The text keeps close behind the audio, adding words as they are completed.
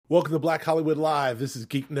Welcome to Black Hollywood Live. This is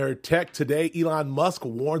Geek Nerd Tech. Today, Elon Musk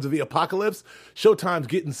warns of the apocalypse. Showtime's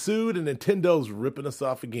getting sued, and Nintendo's ripping us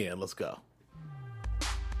off again. Let's go.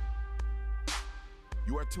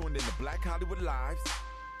 You are tuned in to Black Hollywood Live's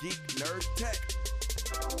Geek Nerd Tech.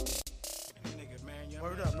 Nigga, man,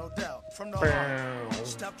 word up, no doubt. From the heart.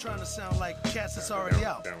 Stop trying to sound like cats that's already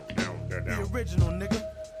out. The original, nigga.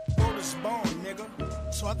 Word is born,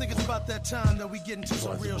 nigga. So I think it's about that time that we get into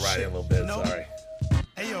some real shit. A little bit, you know? sorry.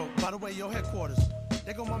 Hey, yo, by the way, your headquarters.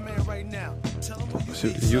 There go my man right now. Tell him what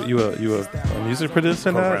You a music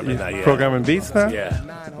producer now? Programming You now, yeah. programming beats now?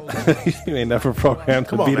 Yeah. You ain't never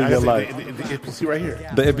programmed a beat in your life. The NPC right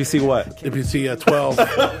here. The NPC what? NPC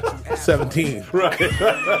 12, 17. Right.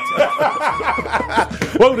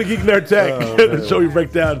 Welcome to Geek Nerd Tech, the show we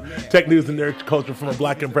break down tech news and nerd culture from a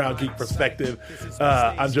black and brown geek perspective.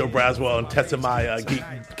 I'm Joe Braswell, and testing my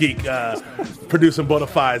geek producing bona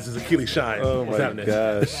fides is Akili Shine. Oh What's my happening?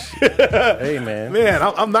 gosh. Hey, man. Man,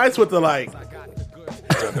 I'm nice with the like.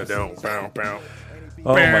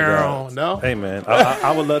 Oh my god. No? Hey, man.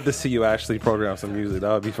 I would love to see you actually program some music.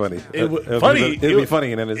 That would be funny. It'd It'd be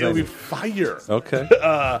funny and It would be entertaining. fire. Okay.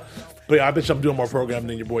 But yeah, I bet you I'm doing more programming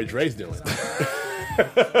than your boy Dre's doing.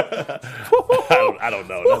 I don't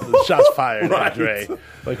know. That's shots fired, right. Dre.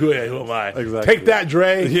 Like who am I? Exactly. Take that,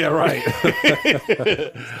 Dre. Yeah, right.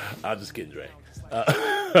 I'm just kidding, Dre.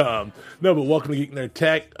 No, but welcome to Geek Nerd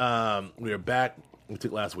Tech. We are back. We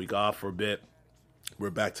took last week off for a bit. We're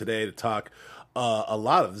back today to talk a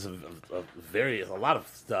lot of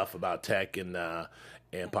stuff about tech and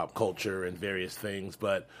pop culture and various things.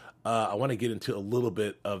 But I want to get into a little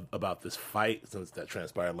bit about this fight since that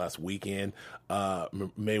transpired last weekend.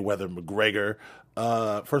 Mayweather-McGregor.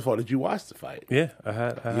 First of all, did you watch the fight? Yeah, I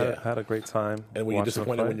had a great time. And were you watching the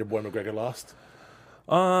disappointed fight. when your boy McGregor lost?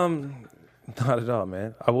 Not at all,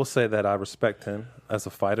 man. I will say that I respect him as a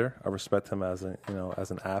fighter. I respect him as an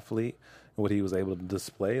athlete. What he was able to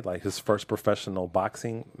display, like his first professional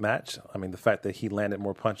boxing match. I mean, the fact that he landed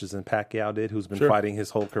more punches than Pacquiao did, who's been fighting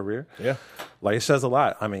his whole career. Yeah. Like, it says a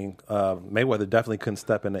lot. I mean, Mayweather definitely couldn't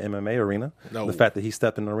step in the MMA arena. No. The fact that he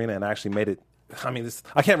stepped in the arena and actually made it. I mean,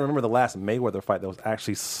 I can't remember the last Mayweather fight that was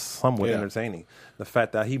actually somewhat entertaining. The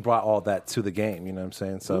fact that he brought all that to the game, you know what I'm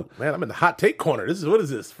saying? So, Man, I'm in the hot take corner. What is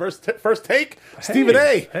this? First take? Stephen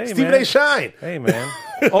A. Stephen man. A. Shine. Hey, man.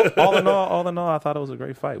 all in all, I thought it was a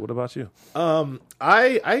great fight. What about you?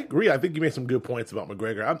 I agree. I think you made some good points about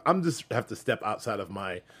McGregor. I'm just have to step outside of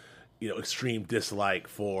my, extreme dislike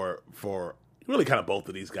for really kind of both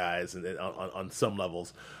of these guys, and on some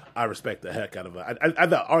levels, I respect the heck out of it. I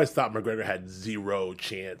always thought McGregor had zero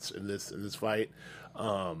chance in this fight.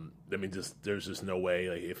 I mean, there's just no way.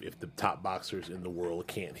 Like if the top boxers in the world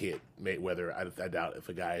can't hit Mayweather, I doubt if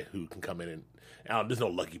a guy who can come in and there's no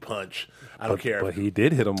lucky punch. I don't care. But he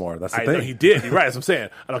did hit him more. That's the thing. I know he did. You're right. That's what I'm saying.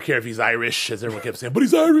 I don't care if he's Irish, as everyone kept saying, but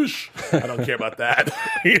he's Irish. I don't care about that.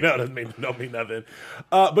 It doesn't mean nothing.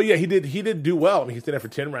 But yeah, he did do well. I mean, he stayed there for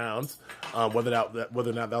 10 rounds. Whether or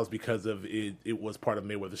not that was because of it was part of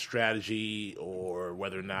Mayweather's strategy, or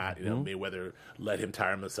whether or not Mayweather let him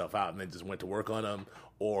tire himself out and then just went to work on him,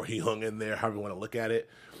 or he hung in there. However you want to look at it.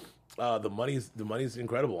 The money's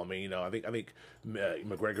incredible. I mean, I think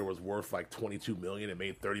McGregor was worth like $22 million and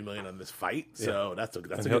made $30 million on this fight. So that's a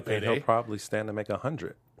good payday. He'll probably stand to make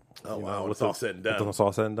 $100. Oh wow! When it's all said and done. When it's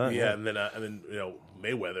all said and done. Yeah, and then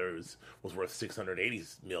Mayweather was worth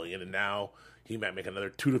 $680 million, and now he might make another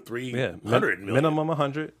 $200 to $300 million. Minimum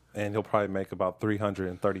 100, and he'll probably make about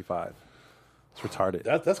 335. It's retarded.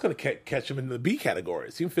 That's going to catch him in the B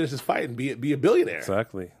categories. He can finish his fight and be a billionaire.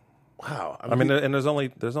 Exactly. Wow. I mean, and there's only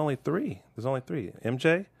three. There's only three.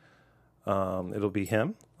 MJ. It'll be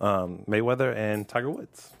him, Mayweather, and Tiger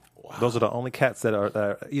Woods. Wow. Those are the only cats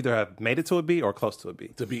that either have made it to a B or close to a B.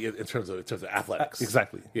 To be in terms of athletics.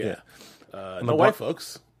 Exactly. Yeah. No white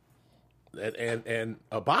folks. And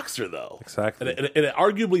a boxer, though. Exactly. In an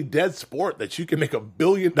arguably dead sport that you can make $1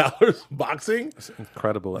 billion boxing. It's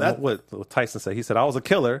incredible. And what Tyson said, he said, "I was a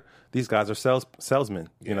killer. These guys are salesmen."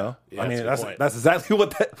 You know. Yeah, I mean, that's that's exactly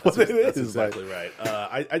what it is. That's exactly right.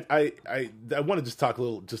 I want to just talk a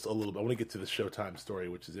little bit. I want to get to the Showtime story,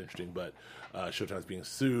 which is interesting. But Showtime's being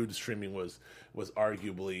sued. Streaming was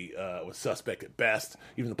arguably was suspect at best.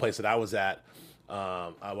 Even the place that I was at,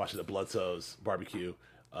 I watched it at Bloodsoe's barbecue.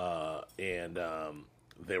 And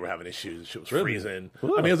they were having issues. Shit was freezing.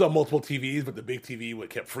 Ooh. I mean, it was on multiple TVs, but the big TV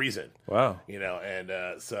kept freezing. Wow. And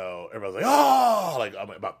so everybody was like, "Oh!" Like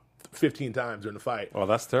about 15 times during the fight. Oh,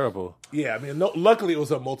 that's terrible. Yeah, I mean, luckily it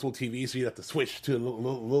was on multiple TVs, so you have to switch to a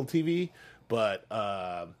little TV. But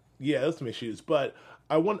yeah, there's some issues. But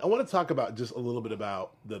I want to talk about just a little bit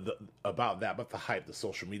about about the hype, the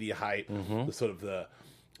social media hype, the sort of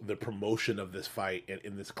the promotion of this fight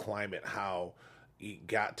in this climate, how it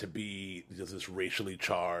got to be just this racially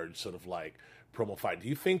charged sort of like promo fight. Do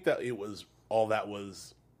you think that it was all that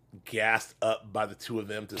was gassed up by the two of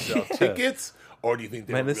them to sell tickets, or do you think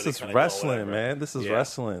they Man, were this really is kinda wrestling, go man. This is Yeah.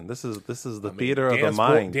 wrestling. This is the theater of the Dance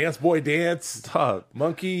mind. Dance Boy Dance, Dog.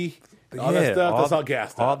 Monkey, all that stuff. That's all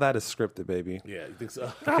gassed All up. that is scripted, baby. Yeah, you think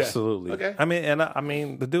so? Okay. Absolutely. Okay. I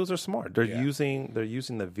mean, the dudes are smart. They're Yeah. using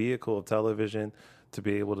the vehicle of television to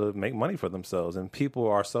be able to make money for themselves, and people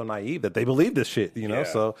are so naive that they believe this shit. You know, Yeah.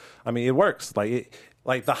 so I mean, it works.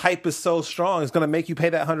 Like the hype is so strong, it's gonna make you pay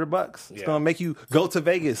that $100. It's Yeah. gonna make you go to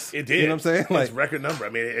Vegas. It did. You know what I'm saying? It's record number. I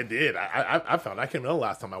mean, it did. I found. I can't remember the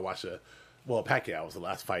last time I watched Pacquiao was the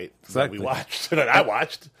last fight Exactly. that we watched. that I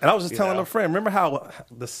watched. And I was just You telling know? a friend, remember how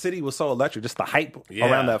the city was so electric, just the hype Yeah.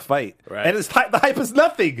 around that fight. Right. And the hype is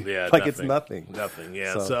nothing. Yeah, like it's nothing. Nothing.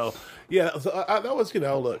 Yeah. So- So that was,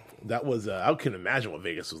 look, that was. I can imagine what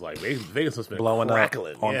Vegas was like. Vegas must have been Blowing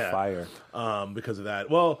crackling, up on yeah. fire. Because of that.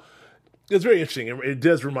 Well, it's very interesting. It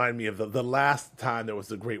does remind me of the last time there was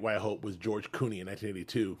the Great White Hope was George Clooney in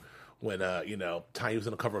 1982 when he was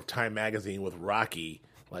on the cover of Time magazine with Rocky.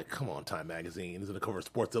 Like, come on, Time magazine. He's on the cover of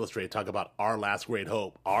Sports Illustrated, talk about our last great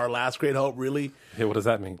hope. Our last great hope, really? Hey, what does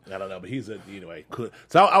that mean? I don't know, but he's anyway.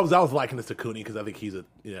 So I was liking this to Cooney because I think he's I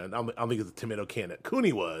don't think he's a tomato can that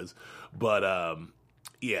Cooney was, but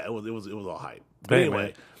yeah, it was all hype. But Hey, anyway,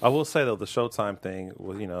 man, I will say though, the Showtime thing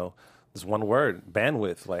was, this one word,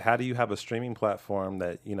 bandwidth. Like, how do you have a streaming platform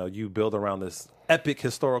that you build around this epic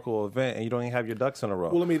historical event and you don't even have your ducks in a row?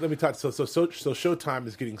 well, let me talk. So Showtime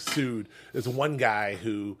is getting sued. There's one guy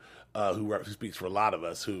who speaks for a lot of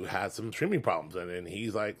us who has some streaming problems, and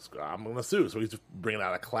he's like, I'm going to sue. So he's bringing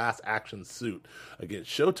out a class action suit against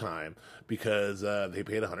Showtime because they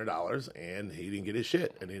paid $100 and he didn't get his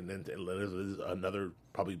shit, and then there's another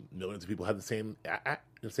probably millions of people have the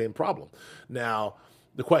same problem. Now,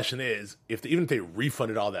 the question is, even if they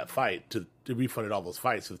refunded all that fight to refunded all those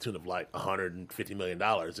fights to the tune of like $150 million,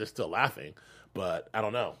 they're still laughing. But I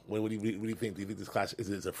don't know. What do you think? Do you think this clash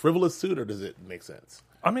is a frivolous suit, or does it make sense?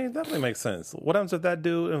 I mean, it definitely makes sense. What happens if that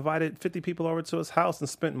dude invited 50 people over to his house and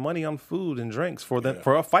spent money on food and drinks for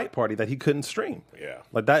a fight party that he couldn't stream? Yeah.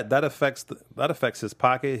 Like that affects his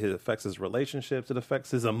pocket, it affects his relationships, it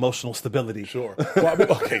affects his emotional stability. Sure. Well,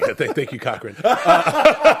 okay. Good. Thank you, Cochran.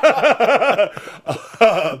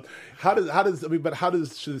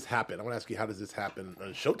 Should this happen? I want to ask you, how does this happen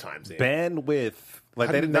on Showtime's end? Bandwidth. Like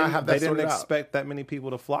How they did didn't not have that they didn't sorted out? expect that many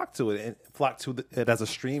people to flock to it and flock to it as a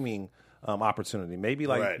streaming opportunity. Maybe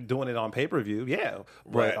like Right. doing it on pay-per-view, yeah.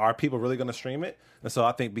 But Right. are people really going to stream it? And so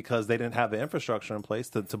I think because they didn't have the infrastructure in place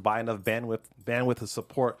to buy enough bandwidth to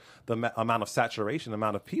support the amount of saturation,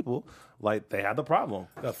 amount of people, like they had the problem.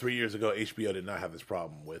 Now, 3 years ago, HBO did not have this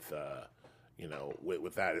problem with that,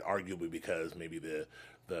 arguably because maybe the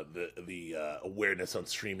awareness on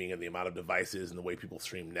streaming and the amount of devices and the way people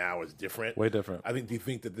stream now is different. Way different. Do you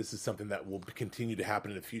think that this is something that will continue to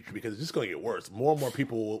happen in the future? Because it's just going to get worse. More and more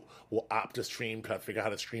people will opt to stream, try to figure out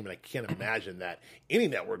how to stream, and I can't imagine that any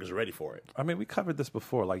network is ready for it. I mean, we covered this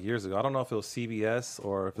before, like years ago. I don't know if it was CBS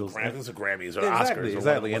or if it was Grammys or Grammys or exactly, Oscars.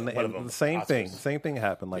 exactly. Or And one of them. the same thing. Oscars. Same thing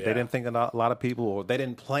happened. Like Yeah. they didn't think a lot of people, or they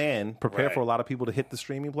didn't prepare Right. for a lot of people to hit the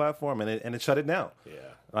streaming platform, and it shut it down. Yeah.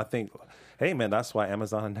 I think, hey man, that's why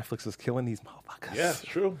Amazon and Netflix is killing these motherfuckers. Yeah, it's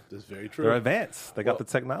true. That's very true. They're advanced. They got Well- the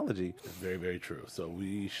technology. Very, very true. So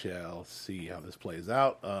we shall see how this plays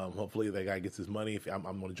out. Hopefully, that guy gets his money. If I'm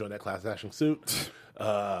going to join that class action suit.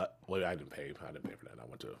 Well, I didn't pay for that. I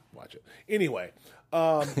went to watch it anyway.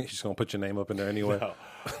 You're just gonna put your name up in there anyway. No.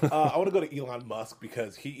 I want to go to Elon Musk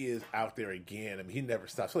because he is out there again. I mean, he never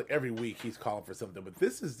stops. I feel like every week he's calling for something. But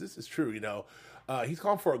this is true. He's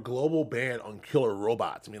calling for a global ban on killer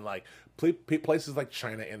robots. I mean, like places like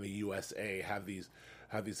China and the USA have these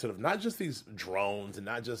sort of not just these drones and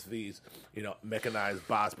not just these mechanized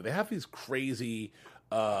bots, but they have these crazy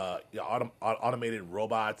automated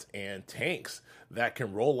robots and tanks that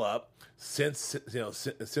can roll up, sense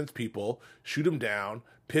people, shoot them down,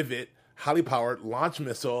 pivot, highly powered, launch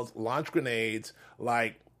missiles, launch grenades.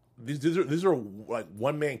 Like these are like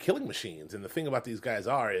one man killing machines. And the thing about these guys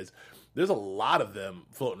is there's a lot of them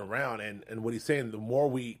floating around. And what he's saying, the more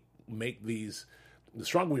we make these, the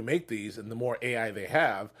stronger we make these, and the more AI they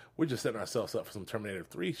have, we're just setting ourselves up for some Terminator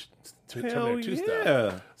 2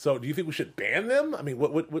 stuff. So, do you think we should ban them? I mean,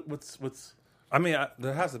 what's? I mean,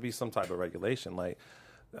 there has to be some type of regulation. Like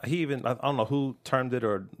I don't know who termed it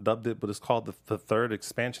or dubbed it, but it's called the third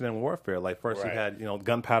expansion in warfare. Like first Right. you had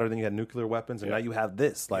gunpowder, then you had nuclear weapons, and now you have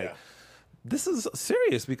this. Like this is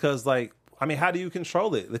serious because, like, I mean, how do you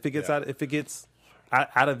control it if it gets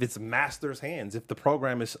out of its master's hands? If the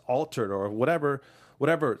program is altered or whatever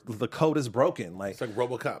the code is broken, like It's like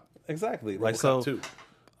RoboCop. exactly, RoboCop like so. 2.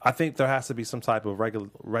 I think there has to be some type of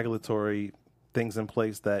regulatory things in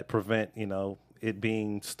place that prevent it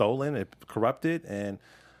being stolen, it corrupted, and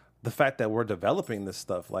the fact that we're developing this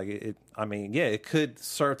stuff, like it could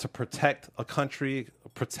serve to protect a country,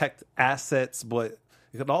 protect assets, but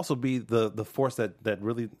it could also be the force that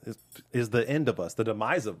really is the end of us, the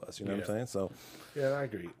demise of us. You know what I'm saying? So, yeah, I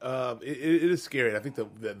agree. It is scary. I think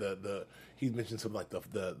the he mentioned something like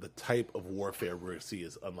the type of warfare we're going to see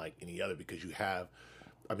is unlike any other because you have.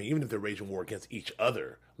 I mean, even if they're waging war against each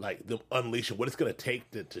other, like them unleashing what it's going to take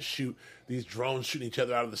to shoot these drones shooting each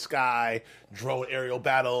other out of the sky, drone aerial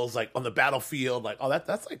battles, like on the battlefield, like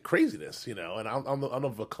that's like craziness, And I don't know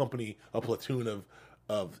if a platoon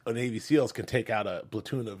of Navy SEALs can take out a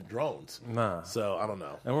platoon of drones. Nah. So I don't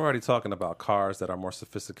know. and we're already talking about cars that are more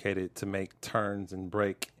sophisticated to make turns and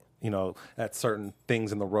brake, at certain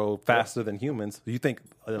things in the road faster than humans. Do you think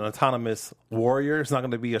an autonomous warrior is not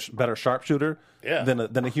going to be a better sharpshooter than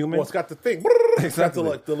a human? Well, it's got the thing. It's got the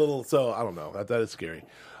little. So I don't know. That is scary.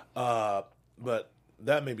 But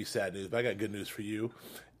that may be sad news. But I got good news for you.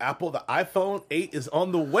 Apple, the iPhone 8 is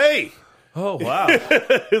on the way. Oh, wow.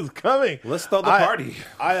 It's coming. Let's throw the party.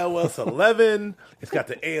 iOS 11. It's got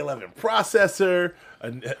the A11 processor.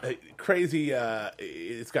 Crazy.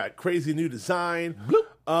 It's got crazy new design.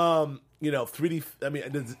 3D. I mean,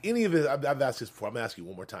 does any of it? I've asked this before. I'm gonna ask you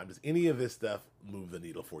one more time. Does any of this stuff move the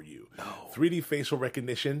needle for you? No. 3D facial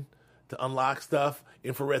recognition to unlock stuff.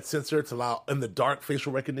 Infrared sensor to allow in the dark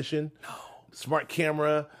facial recognition. No. Smart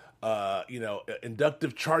camera.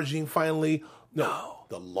 Inductive charging. Finally. No.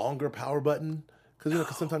 The longer power button.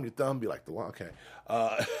 Because sometimes your thumb be like the long.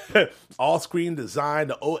 Okay. All screen design.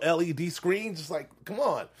 The OLED screen. Just like, come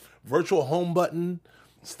on. Virtual home button.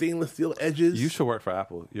 Stainless steel edges. You should work for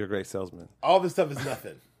Apple. You're a great salesman. All this stuff is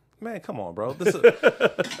nothing. Man, come on, bro.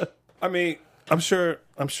 I mean, I'm sure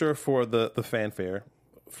for the fanfare,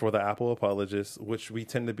 for the Apple apologists, which we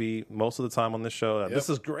tend to be most of the time on this show,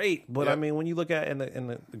 this is great. But I mean, when you look at in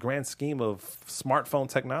the grand scheme of smartphone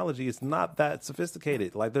technology, it's not that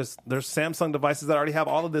sophisticated. Like there's Samsung devices that already have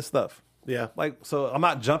all of this stuff. Yeah. Like, so I'm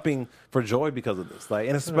not jumping for joy because of this. Like,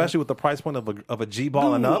 and especially with the price point of a G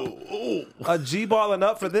ball and up. A G ball and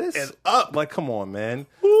up for this? And up. Like, come on, man.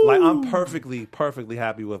 Like, I'm perfectly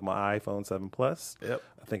happy with my iPhone 7 Plus. Yep.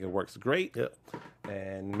 I think it works great. Yep.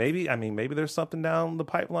 And maybe there's something down the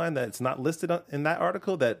pipeline that's not listed in that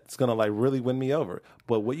article that's going to, like, really win me over.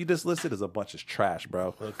 But what you just listed is a bunch of trash,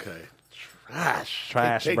 bro. Okay.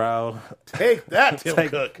 Trash, bro. Take that, Tim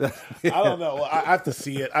Cook. I don't know. I have to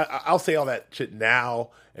see it. I'll say all that shit now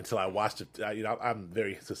until I watch it. I'm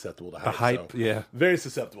very susceptible to hype. The hype, so yeah. Very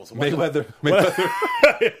susceptible. So Mayweather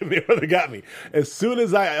got me. As soon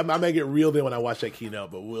as I may get reeled in when I watch that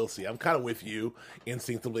keynote, but we'll see. I'm kind of with you.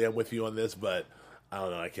 Instinctively, I'm with you on this, but I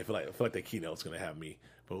don't know. I feel like that keynote's going to have me.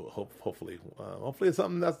 But hopefully it's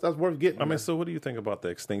something that's worth getting. I mean, so what do you think about the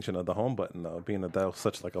extinction of the home button, though, being that was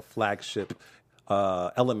such like a flagship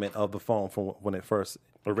element of the phone from when it first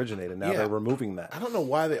originated? Now they're removing that. I don't know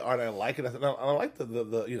why they are. I like it. I like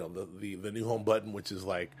the new home button, which is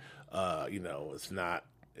like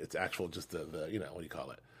it's actual just the what do you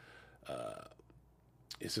call it?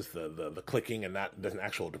 It's just the clicking and not doesn't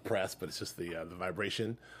actually depress, but it's just the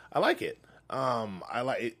vibration. I like it. I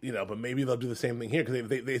like it, but maybe they'll do the same thing here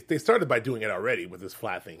because they started by doing it already with this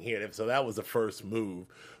flat thing here. So that was the first move.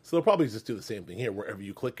 So they'll probably just do the same thing here. Wherever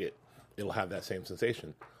you click it, it'll have that same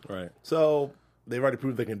sensation. Right. So they've already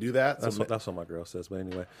proved they can do that. That's what my girl says. But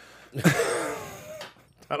anyway,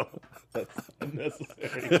 I don't. That's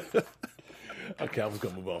unnecessary. Okay, I'm just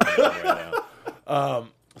gonna move on from that right now.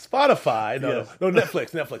 Spotify, no,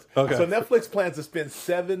 Netflix. Okay. So Netflix plans to spend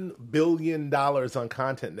 $7 billion on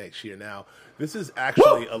content next year. Now, this is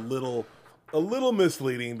actually a little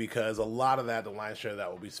misleading because a lot of that, the lion's share of that,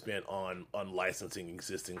 will be spent on licensing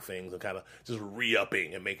existing things and kind of just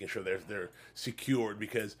re-upping and making sure they're secured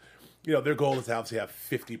because their goal is to obviously have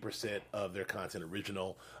 50% of their content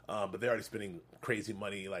original, but they're already spending crazy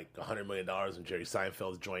money, like $100 million in Jerry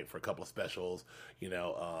Seinfeld's joint for a couple of specials.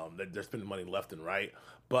 They're spending money left and right.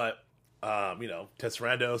 But Ted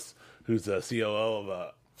Sarandos, who's the COO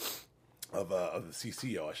of the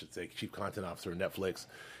CCO, I should say, Chief Content Officer of Netflix,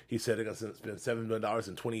 he said they're going to spend $7 million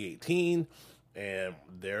in 2018, and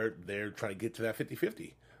they're trying to get to that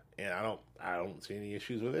 50-50. And I don't see any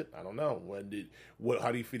issues with it. I don't know.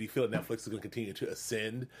 How do you feel that Netflix is going to continue to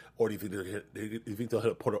ascend, or do you think they'll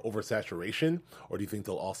hit a point of oversaturation, or do you think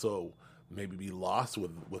they'll also maybe be lost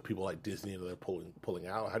with people like Disney and they're pulling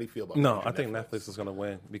out? How do you feel about No, I think Netflix is going to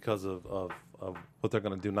win because of what they're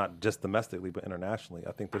going to do, not just domestically but internationally.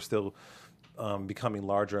 I think they're still becoming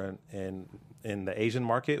larger in the Asian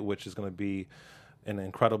market, which is going to be an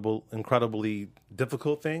incredibly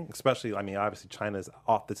difficult thing. Especially, I mean, obviously China is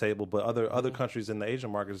off the table, but other countries in the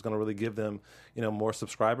Asian market is going to really give them, more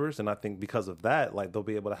subscribers, and I think because of that, like they'll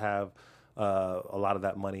be able to have a lot of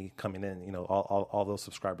that money coming in, all those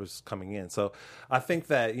subscribers coming in. So I think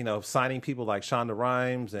that, signing people like Shonda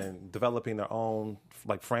Rhimes and developing their own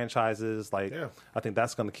like franchises, I think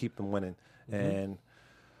that's going to keep them winning. And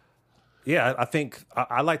yeah, I think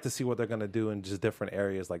I like to see what they're going to do in just different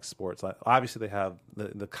areas like sports. Like, obviously, they have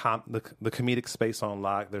the comedic space on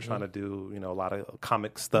lock. They're trying to do a lot of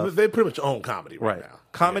comic stuff. They pretty much own comedy right now.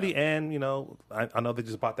 Comedy, and I know they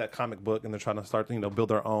just bought that comic book and they're trying to start build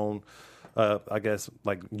their own. I guess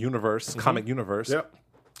like universe, comic universe. Yep.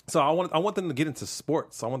 So I want them to get into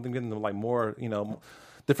sports. I want them to get into like more,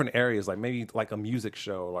 different areas, like maybe like a music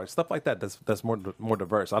show or stuff like that. That's more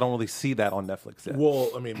diverse. I don't really see that on Netflix yet.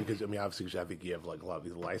 Well, because obviously I think you have like a lot of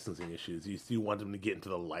these licensing issues. You still want them to get into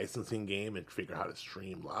the licensing game and figure out how to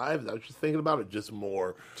stream live. Is that what you're thinking about, or just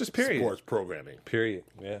more sports programming? Period.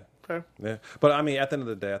 Yeah. Okay. Yeah, but I mean, at the end of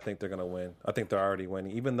the day, I think they're going to win. I think they're already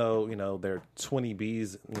winning, even though they're 20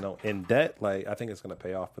 Bs, in debt. Like, I think it's going to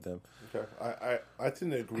pay off for them. Okay, I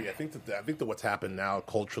tend to agree. I think that what's happened now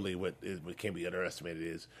culturally, what can't be underestimated,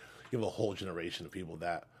 is you have a whole generation of people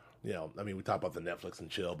that we talk about the Netflix and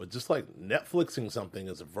chill, but just like Netflixing something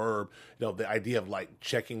as a verb, the idea of like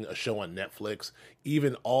checking a show on Netflix,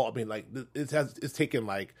 it's taken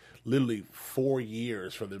like literally 4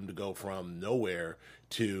 years for them to go from nowhere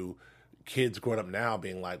to kids growing up now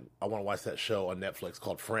being like, I want to watch that show on Netflix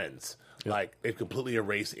called Friends. Yep. Like, they've completely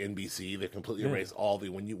erased NBC. They've completely erased all the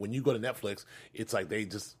when you go to Netflix, it's like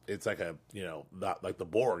it's like a not like the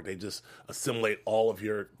Borg. They just assimilate all of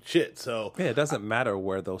your shit. So yeah, it doesn't matter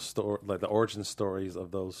where those the origin stories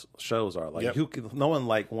of those shows are. Like no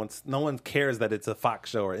one cares that it's a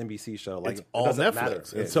Fox show or NBC show. Like, it's all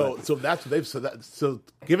Netflix. And so that's what so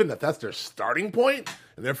given that that's their starting point,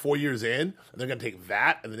 and they're 4 years in, and they're going to take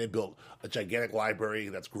that, and then they built a gigantic library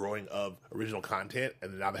that's growing of original content,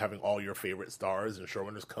 and now they're having all your favorite stars and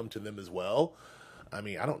showrunners come to them as well. I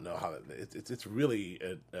mean, I don't know how it's really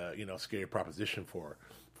a scary proposition for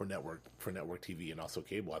network TV and also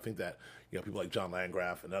cable. I think that people like John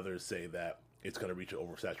Landgraf and others say that it's going to reach an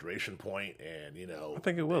oversaturation point, and I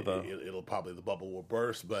think it will though. It'll probably, the bubble will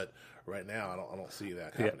burst, but right now I don't see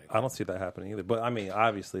that happening. I don't see that happening either. But I mean,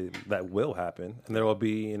 obviously that will happen, and there will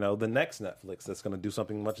be the next Netflix that's going to do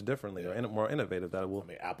something much differently or more innovative. That will. I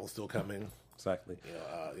mean, Apple's still coming. Exactly.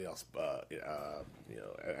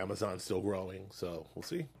 Amazon's still growing, so we'll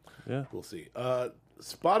see. Yeah, we'll see.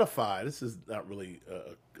 Spotify. This is not really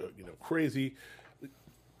crazy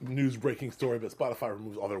news breaking story, but Spotify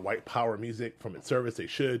removes all their white power music from its service. They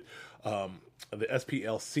should. The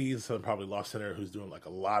SPLC, the Southern Poverty Law Center, who's doing like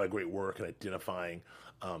a lot of great work in identifying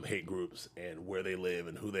hate groups and where they live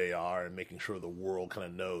and who they are, and making sure the world kind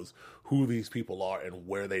of knows who these people are and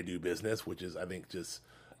where they do business, which is, I think, just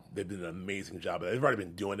they've done an amazing job. They've already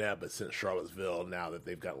been doing that, but since Charlottesville, now that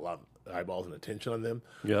they've got a lot of eyeballs and attention on them,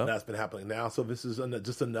 that's been happening now. So this is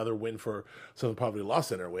just another win for Southern Poverty Law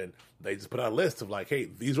Center, when they just put out a list of like, hey,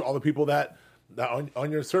 these are all the people that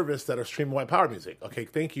on your service that are streaming white power music. Okay,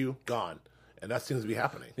 thank you, gone. And that seems to be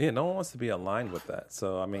happening. Yeah, no one wants to be aligned with that.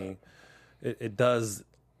 So, I mean, it does,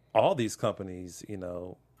 all these companies,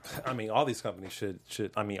 all these companies should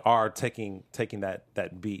are taking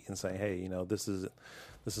that beat and saying, hey, this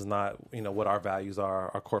is not, what our values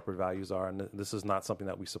are, our corporate values are, and this is not something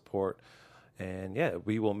that we support. And yeah,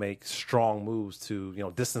 we will make strong moves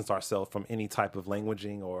to, distance ourselves from any type of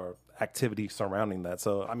languaging or activity surrounding that.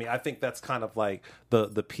 So, I mean, I think that's kind of like the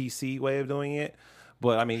PC way of doing it.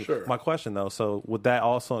 But I mean, my question though, so would that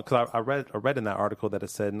also, because I read in that article that it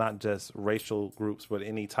said not just racial groups, but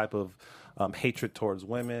any type of hatred towards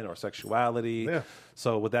women or sexuality. Yeah.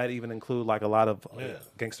 So would that even include like a lot of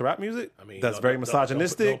gangster rap music? I mean, that's very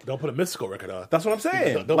misogynistic. Don't put a mystical record on. That's what I'm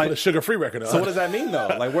saying. Don't put a sugar-free record on. So what does that mean though?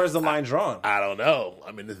 Like, where's the line drawn? I don't know.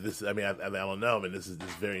 I mean, I don't know. I mean, this is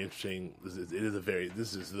very interesting. This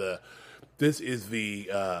is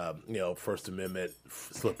the First Amendment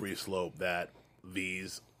slippery slope that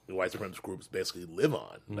these white supremacist groups basically live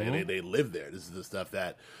on. Like, they live there. This is the stuff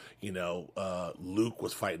that Luke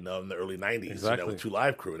was fighting on in the early 90s. Exactly. With 2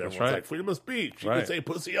 Live Crew. And everyone's like, freedom of speech. You can say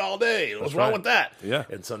pussy all day. What's wrong with that? Yeah.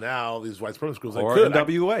 And so now these white supremacist groups or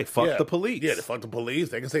NWA, fuck the police. Yeah, they fuck the police.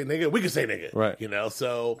 They can say nigga. We can say nigga. Right.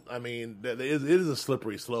 So I mean, it is a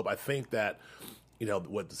slippery slope. I think that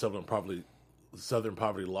what the Southern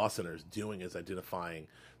Poverty Law Center is doing is identifying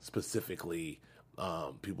specifically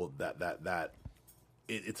people that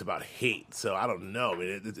it's about hate. So I don't know. I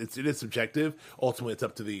mean, it is subjective. Ultimately, it's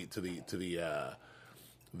up to the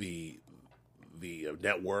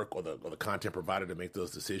network or the content provider to make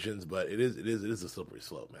those decisions. But it is a slippery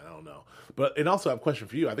slope, man. I don't know. And also, I have a question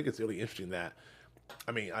for you. I think it's really interesting that,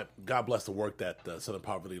 I mean, God bless the work that the Southern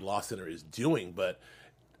Poverty Law Center is doing, but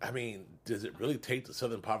I mean, does it really take the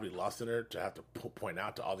Southern Poverty Law Center to have to point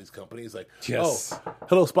out to all these companies like, Yes. oh,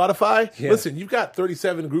 hello, Spotify? Yeah. Listen, you've got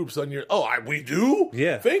 37 groups on your, we do?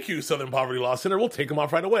 Yeah. Thank you, Southern Poverty Law Center. We'll take them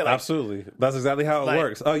off right away. Like, Absolutely. That's exactly how it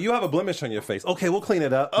works. Oh, you have a blemish on your face. Okay, we'll clean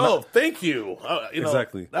it up. thank you.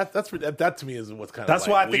 Exactly. That to me is what's kind of That's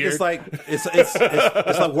why I think weird. it's like it's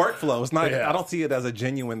a workflow. It's not. Yeah. I don't see it as a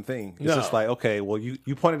genuine thing. It's No. just like, okay, well,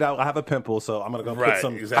 you pointed out I have a pimple, so I'm gonna go Right, put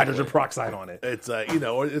some exactly. hydrogen peroxide on it. It's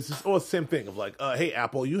or it's just the same thing of like, hey,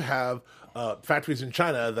 Apple, you have factories in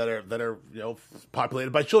China that are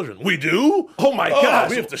populated by children. We do? Oh my gosh,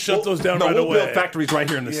 we have to shut those down no, right we'll away. build factories right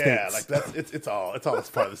here in the Yeah, States. like that's it's all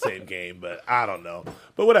part of the same game, but I don't know.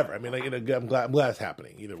 But whatever. I mean, like, I'm glad it's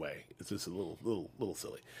happening. Either way, it's just a little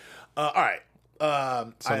silly. All right.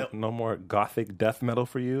 So no more gothic death metal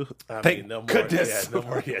for you. I Thank mean, no more. goodness. Yeah, no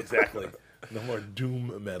more. Yeah, exactly. No more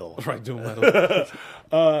doom metal. Right, doom metal.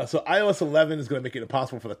 So iOS 11 is going to make it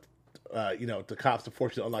impossible for the cops to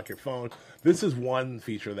force you to unlock your phone. This is one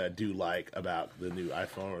feature that I do like about the new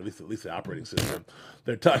iPhone, or at least the operating system.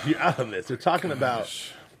 They're talking out on this. They're talking about.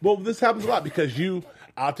 Well, this happens a lot because you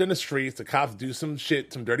out there in the streets, the cops do some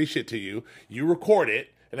dirty shit to you. You record it,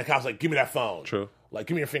 and the cops like, give me that phone. True. Like,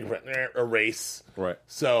 give me your fingerprint. Erase. Right.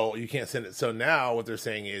 So you can't send it. So now what they're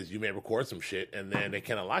saying is you may record some shit, and then they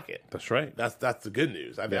can't unlock it. That's right. That's the good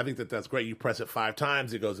news. I think that's great. You press it 5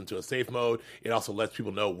 times, it goes into a safe mode. It also lets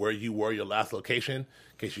people know where you were, your last location,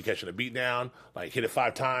 in case you're catching a beat down. Like, hit it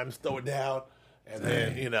 5 times, throw it down, and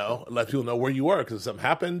then let people know where you were because if something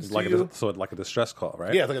happens to you. So it's like a distress call,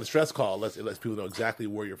 right? Yeah, it's like a distress call. It lets people know exactly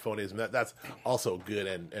where your phone is, and that's also good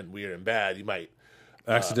and weird and bad. You might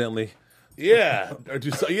Accidentally. yeah, or do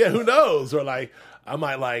so. Yeah, who knows? Or like, I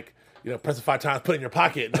might press it 5 times, put it in your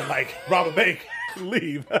pocket, and then like rob a bank,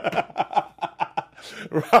 leave. I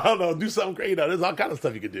don't know, do something great. There's all kind of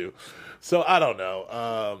stuff you could do. So I don't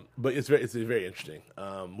know, but it's very interesting.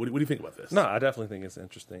 What do you think about this? No, I definitely think it's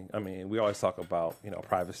interesting. I mean, we always talk about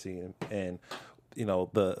privacy and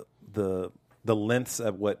the lengths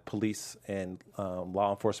of what police and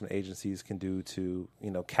law enforcement agencies can do to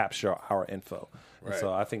capture our info. Right. And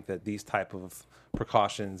so I think that these type of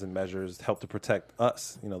precautions and measures help to protect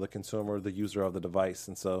us, the consumer, the user of the device.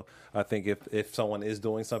 And so I think if someone is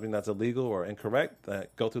doing something that's illegal or incorrect,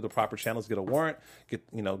 go through the proper channels, get a warrant,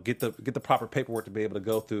 get the proper paperwork to be able to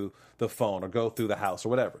go through the phone or go through the house or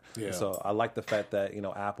whatever. Yeah. And so I like the fact that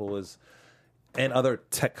Apple is. And other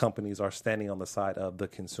tech companies are standing on the side of the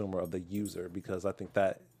consumer, of the user, because I think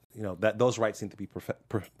that that those rights need to be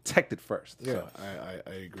protected first. Yeah, So.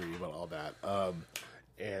 I agree about all that.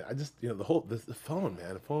 And I just the phone,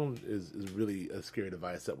 man. The phone is really a scary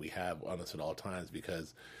device that we have on us at all times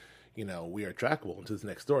because we are trackable. Into this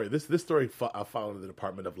next story, this story I found in the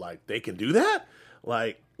department of like they can do that,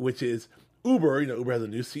 like which is Uber. Uber has a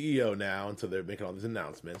new CEO now, and so they're making all these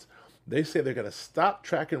announcements. They say they're going to stop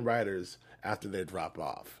tracking riders after they drop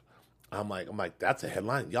off. I'm like, that's a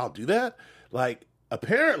headline. Y'all do that? Like,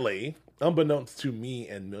 apparently, unbeknownst to me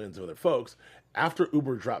and millions of other folks, after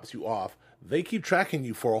Uber drops you off, they keep tracking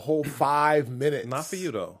you for a whole 5 minutes. Not for you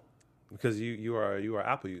though, because you are an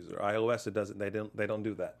Apple user. iOS it doesn't. They don't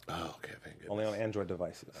do that. Oh, okay, thank goodness. Only on Android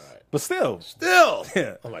devices. All right. But still,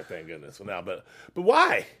 Yeah. I'm like, thank goodness. Well, now, but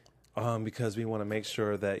why? because we want to make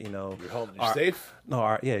sure that You're home. You're safe.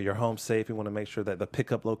 No, you're home safe. We want to make sure that the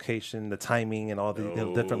pickup location, the timing, and all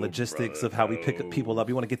the different logistics of how we pick up people up.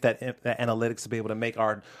 We want to get that analytics to be able to make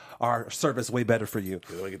our service way better for you.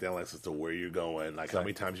 They want to get the analysis to where you're going, like how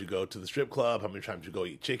many times you go to the strip club, how many times you go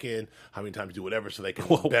eat chicken, how many times you do whatever, so they can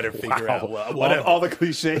better figure out whatever. All the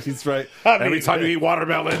cliches, right? I mean, Every time you eat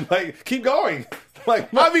watermelon, like keep going.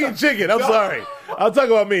 Like I'm eating chicken. I'm sorry. I'll talk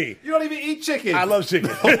about me. you don't even eat chicken. I love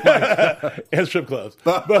chicken and strip clubs.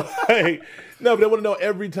 But like, no, but they want to know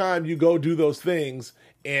every time you go do those things,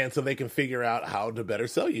 and so they can figure out how to better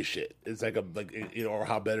sell you shit. It's like or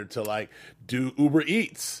how better to like do Uber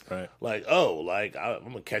Eats. Right. Like, I'm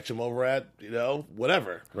gonna catch them over at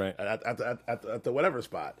whatever. Right. At the whatever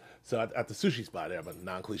spot. So at the sushi spot, there, but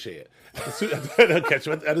non-cliche it. I'll catch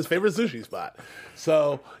him at his favorite sushi spot.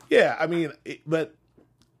 So yeah, I mean, but.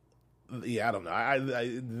 Yeah, I don't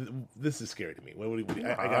know. This is scary to me.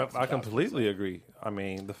 I completely agree. I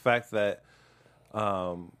mean, the fact that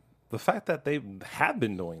The fact that they have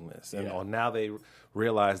been doing this, and now they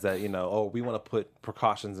realize that we want to put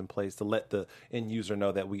precautions in place to let the end user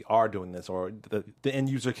know that we are doing this, or the end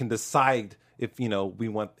user can decide if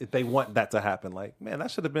they want that to happen. Like, man,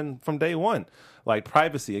 that should have been from day one. Like,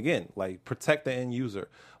 privacy again, like, protect the end user.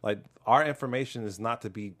 Like, our information is not to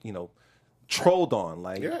be trolled on.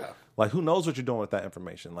 Like, who knows what you're doing with that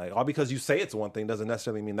information? Like, all because you say it's one thing doesn't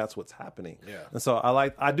necessarily mean that's what's happening. Yeah. And so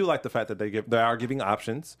I do like the fact that they are giving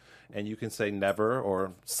options, and you can say never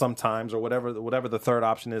or sometimes or whatever the third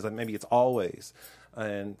option is, and maybe it's always.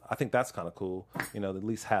 And I think that's kind of cool, to at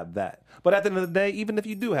least have that. But at the end of the day, even if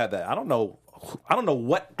you do have that, I don't know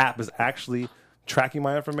what app is actually tracking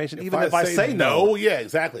my information. If I say no, yeah,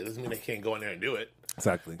 exactly. It doesn't mean they can't go in there and do it.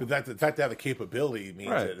 Exactly. But the fact to have the capability means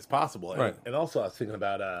that it's possible. And, and also, I was thinking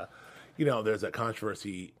about, there's a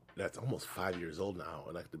controversy that's almost 5 years old now,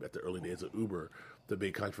 and at the early days of Uber, the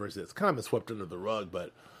big controversy that's kind of been swept under the rug,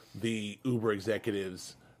 but the Uber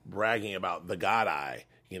executives bragging about the God Eye,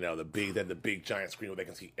 the big giant screen where they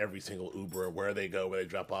can see every single Uber, where they go, where they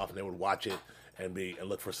drop off, and they would watch it and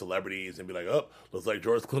look for celebrities and be like, oh, looks like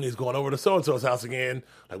George Clooney's going over to so-and-so's house again.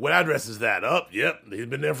 Like, what address is that? Oh, yep, he's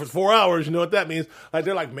been there for 4 hours. You know what that means? Like,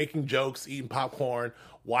 they're like making jokes, eating popcorn,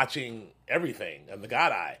 watching everything on the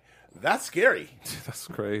God Eye. That's scary. That's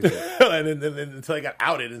crazy. and then until they got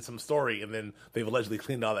outed in some story, and then they've allegedly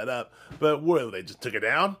cleaned all that up. But what, they just took it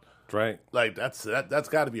down? Right. Like, that's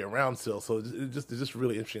got to be around still. So it's just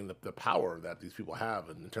really interesting the power that these people have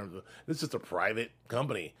in terms of, it's just a private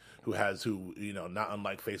company who not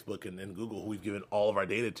unlike Facebook and Google, who we've given all of our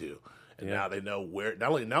data to. And now they know where,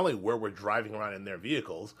 not only where we're driving around in their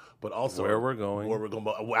vehicles, but also where we're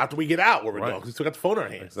going after we get out, where we're going, because we still got the phone in our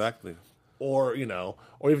hands. Exactly. Or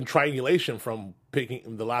even triangulation from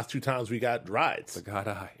picking the last 2 times we got rides. The God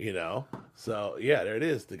Eye. So yeah, there it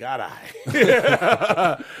is, the God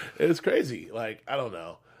Eye. It's crazy. Like, I don't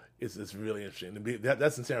know. It's really interesting.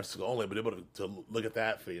 That's in San Francisco only, but able to look at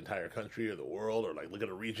that for the entire country or the world, or like look at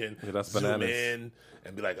a region, that's zoom bananas. in,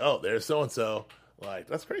 and be like, oh, there's so and so. Like,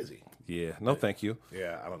 that's crazy. Yeah. No, thank you.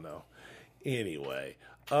 Yeah, I don't know. Anyway,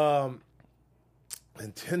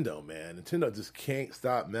 Nintendo, man. Nintendo just can't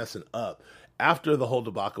stop messing up. After the whole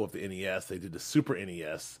debacle with the NES, they did the Super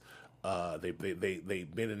NES. They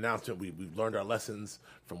made an announcement. We've learned our lessons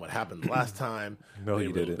from what happened last time. No,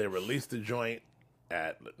 you didn't. They released the joint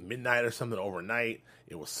at midnight or something overnight.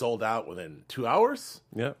 It was sold out within 2 hours.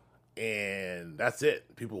 Yep. And that's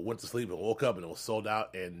it. People went to sleep and woke up and it was sold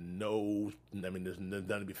out, and there's none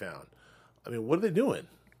to be found. I mean, what are they doing?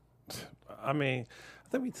 I mean,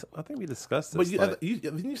 I think we discussed this. But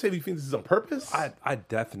didn't you say you think this is on purpose? I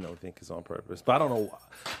definitely think it's on purpose, but I don't know.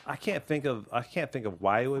 I can't think of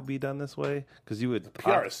why it would be done this way, because you would.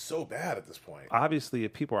 PR is so bad at this point. Obviously,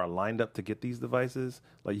 if people are lined up to get these devices,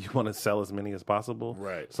 like, you want to sell as many as possible,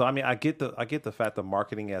 right? So I mean, I get the fact of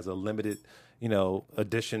marketing as a limited,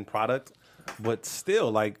 edition product. But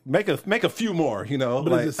still, like, make a few more, But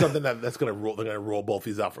like, is it something that's gonna roll? They're gonna roll both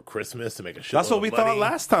these out for Christmas to make a show. That's what we thought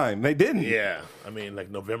last time. They didn't. Yeah, I mean, like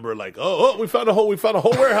November, like, oh, we found a whole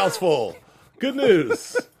warehouse full. Good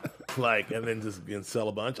news. Like, and then just sell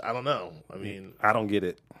a bunch. I don't know. I mean, I don't get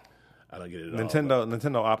it. I don't get it.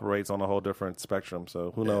 Nintendo operates on a whole different spectrum.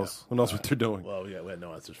 So who knows? Who knows what they're doing? Well, yeah, we had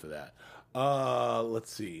no answers for that.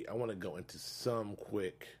 Let's see. I want to go into some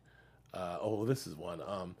quick. This is one.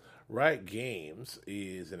 Riot Games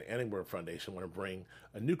is an Annenberg Foundation. Want to bring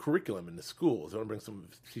a new curriculum into schools. They want to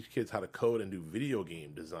teach kids how to code and do video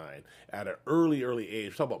game design at an early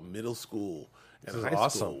age. We're talking about middle school and high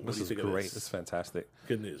awesome. school. This is great. This is fantastic.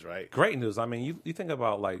 Good news, right? Great news. I mean, you think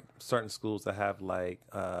about, like, certain schools that have, like,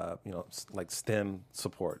 like STEM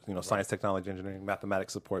support, science, technology, engineering,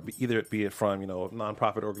 mathematics support, be it from, a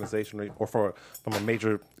nonprofit organization or from a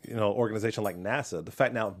major, organization like NASA. The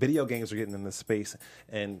fact now video games are getting in this space,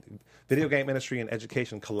 and video game industry and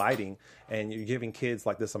education colliding, and you're giving kids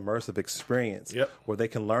like this immersive experience where they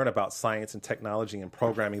can learn about science and technology and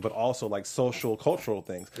programming, but also like social, cultural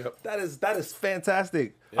things. Yep. That is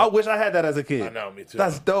fantastic. Yep. I wish I had that as a kid. I know, me too.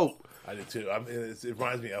 That's dope. I did too. It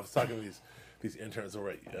reminds me. I was talking to these interns over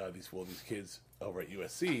at these kids over at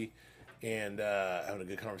USC, and having a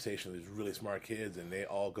good conversation with these really smart kids, and they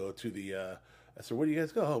all go to the. I said, where do you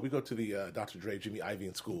guys go? Oh, we go to the Dr. Dre, Jimmy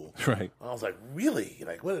Iovine school. Right. I was like, really?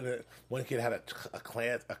 Like, what? One kid had a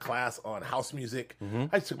class on house music. Mm-hmm.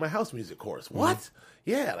 I took my house music course. Mm-hmm. What?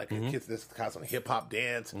 Yeah, like kids, this class on hip hop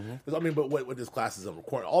dance. Mm-hmm. I mean, but what this class is on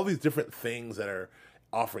recording, all these different things that are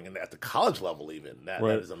offering it at the college level. Even that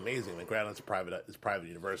Right. is amazing. And granted, it's private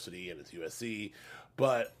university and it's USC,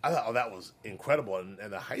 but I thought that was incredible. And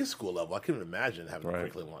the high school level, I couldn't imagine having a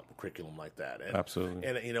curriculum like that. And, Absolutely.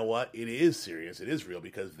 And you know what? It is serious. It is real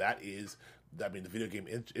because that is. I mean, the video game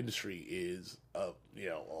industry is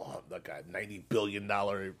like a $90 billion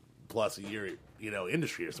plus a year,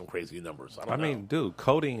 industry or some crazy numbers. I mean, dude,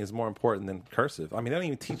 coding is more important than cursive. I mean, they don't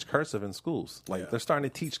even teach cursive in schools. Like, they're starting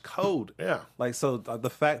to teach code. Yeah. Like, so the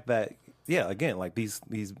fact that, again, like these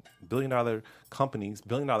billion-dollar companies,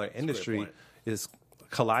 billion-dollar industry point. is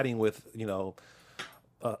colliding with,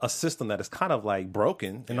 a system that is kind of like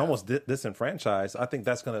broken and almost disenfranchised. I think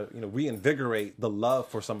that's going to reinvigorate the love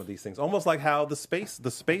for some of these things, almost like how the space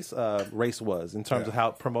race was in terms of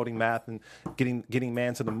how promoting math and getting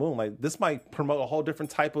man to the moon. Like, this might promote a whole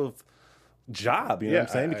different type of job. You know what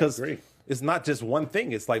I'm saying? Because I agree. It's not just one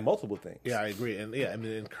thing; it's like multiple things. Yeah, I agree. And I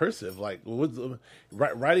mean, in cursive, like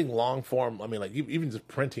writing long form. I mean, like even just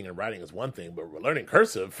printing and writing is one thing, but learning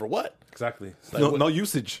cursive for what? Exactly. Like, No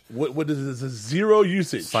usage. What is this? Is zero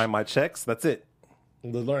usage. Sign my checks. That's it.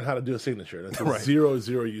 To learn how to do a signature. That's a zero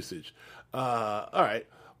usage. All right.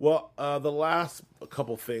 Well, the last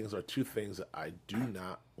couple things are two things that I do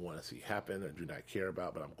not want to see happen or do not care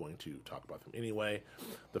about, but I'm going to talk about them anyway.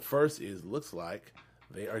 The first is looks like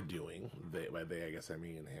they are doing, by they I guess I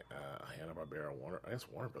mean Hanna-Barbera, Warner. I guess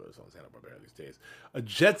Warner Brothers owns Hanna-Barbera these days. A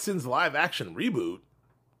Jetsons live action reboot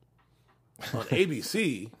on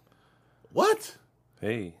ABC. What?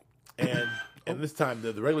 Hey. And this time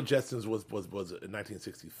the regular Jetsons was in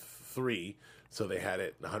 1963, so they had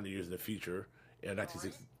it 100 years in the future. In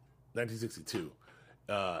 1962,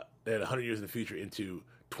 they had 100 years in the future into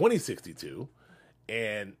 2062,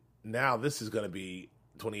 and now this is going to be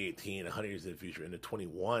 2018, 100 years in the future into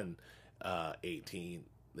 2118.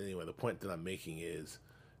 Anyway, the point that I'm making is,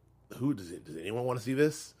 does anyone want to see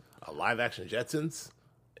this? A live action Jetsons?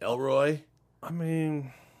 Elroy? I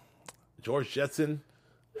mean, George Jetson?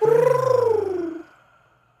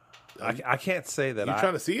 I can't say that. You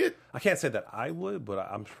trying to see it? I can't say that I would, but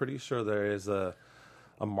I'm pretty sure there is a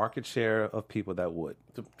market share of people that would.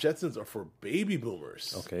 The Jetsons are for baby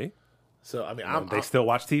boomers. Okay. So I mean, They still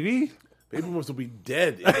watch TV? baby boomers will be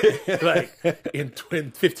dead in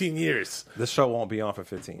 15 years. This show won't be on for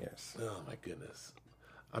 15 years. Oh my goodness.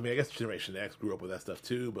 I mean, I guess Generation X grew up with that stuff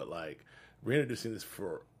too, but like reintroducing this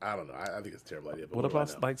for I don't know. I think it's a terrible idea. But What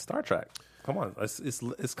about like Star Trek? Come on,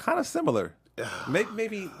 it's kind of similar.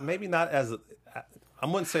 maybe not as I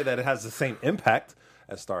wouldn't say that it has the same impact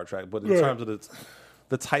as Star Trek, but in terms of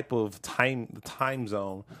the type of the time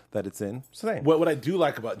zone that it's in, same. What I do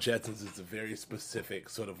like about Jetsons is a very specific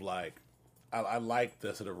sort of like I like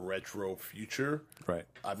the sort of retro future. Right.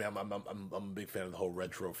 I mean, I'm a big fan of the whole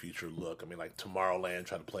retro future look. I mean, like Tomorrowland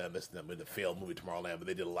tried to play on this in the failed movie Tomorrowland, but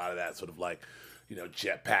they did a lot of that sort of like,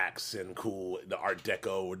 jetpacks and cool, the Art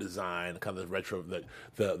Deco design, kind of the retro, the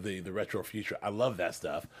retro future. I love that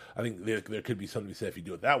stuff. I think there could be something to be said if you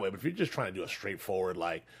do it that way. But if you're just trying to do a straightforward,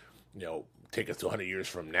 like, take us to 100 years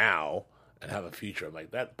from now and have a future,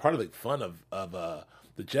 like that. Part of the fun of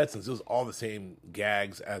the Jetsons, it was all the same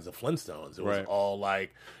gags as the Flintstones. It was all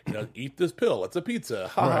like, eat this pill, it's a pizza,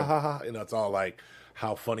 ha ha ha ha. It's all like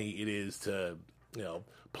how funny it is to,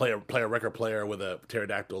 play a record player with a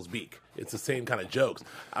pterodactyl's beak. It's the same kind of jokes.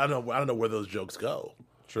 I don't know where those jokes go.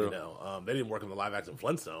 True. They didn't work on the live action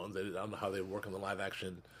Flintstones. I don't know how they work on the live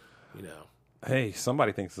action. Hey,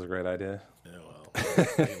 somebody thinks it's a great idea.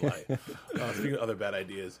 Speaking of other bad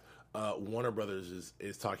ideas, Warner Brothers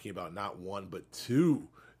is talking about not one but two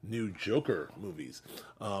new Joker movies.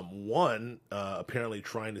 One apparently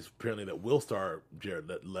that will star Jared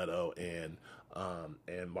Leto and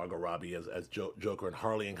Margot Robbie as Joker and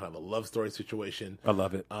Harley in kind of a love story situation. I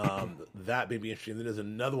love it. That may be interesting. Then there's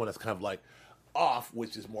another one that's kind of like Off,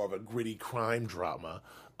 which is more of a gritty crime drama,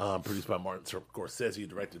 produced by Martin Scorsese,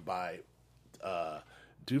 directed by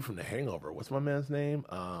dude from The Hangover. What's my man's name?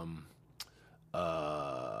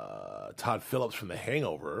 Todd Phillips from The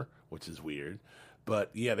Hangover, which is weird.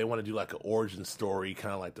 But yeah, they want to do like an origin story,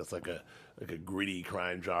 kind of like that's like a gritty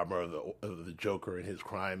crime drama of the Joker and his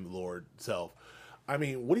crime lord self. I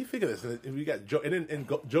mean, what do you think of this? And we got and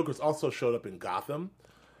Joker's also showed up in Gotham.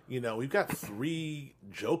 We've got 3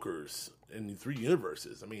 Jokers in 3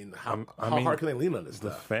 universes. I mean, how hard can they lean on this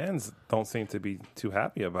the stuff? fans don't seem to be too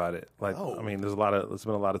happy about it. Like, I mean, there's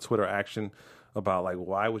been a lot of Twitter action about like,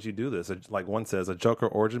 why would you do this? Like one says, a Joker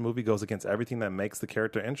origin movie goes against everything that makes the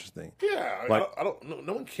character interesting. Yeah, like, I don't.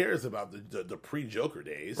 No one cares about the pre-Joker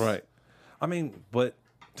days, right? I mean, but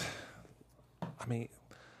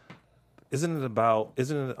Isn't it about?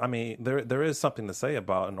 Isn't it? I mean, there is something to say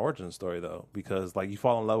about an origin story though, because like you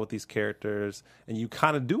fall in love with these characters, and you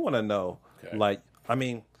kind of do want to know. Okay. Like, I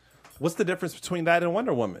mean, what's the difference between that and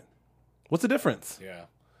Wonder Woman? What's the difference? Yeah.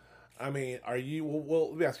 I mean, are you? Well,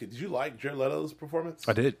 let me ask you. Did you like Jared Leto's performance?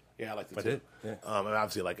 I did. Yeah, I liked it I too. did, yeah. And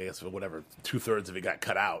obviously, like I guess whatever 2/3 of it got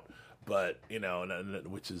cut out, but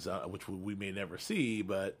which we may never see.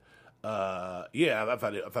 But yeah, I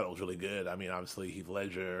thought it was really good. I mean, obviously Heath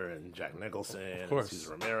Ledger and Jack Nicholson, and course.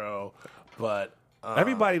 Cesar Romero, but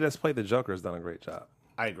Everybody that's played the Joker has done a great job.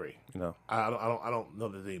 I agree. You know, I don't know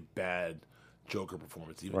that they bad Joker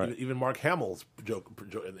performance. Right. Even Mark Hamill's Joker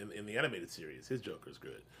in the animated series, his Joker's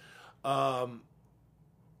good. I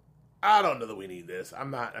don't know that we need this.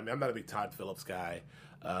 I'm not a big Todd Phillips guy.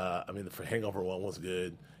 I mean, the Hangover one was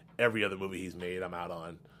good. Every other movie he's made, I'm out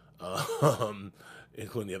on,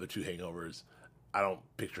 including the other two Hangovers. I don't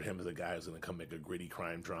picture him as a guy who's going to come make a gritty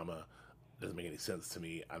crime drama. Doesn't make any sense to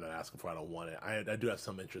me. I'm not asking for it. I don't want it. I do have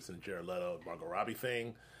some interest in Jared Leto, Margot Robbie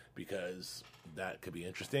thing, because that could be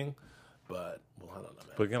interesting. But, well, I don't know,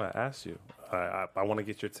 man. but again, I asked you. I want to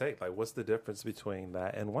get your take. Like, what's the difference between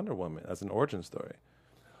that and Wonder Woman as an origin story?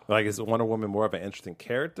 Like, is Wonder Woman more of an interesting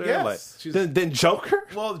character? Yes, Like, than Joker?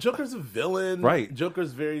 Well, Joker's a villain. Right.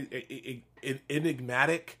 Joker's very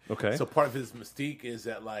enigmatic. Okay. So part of his mystique is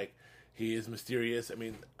that, like, he is mysterious. I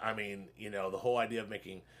mean, the whole idea of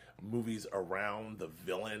making movies around the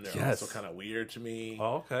villain are Yes. also kind of weird to me.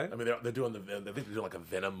 Oh, okay. I mean, they're doing I think they're doing like a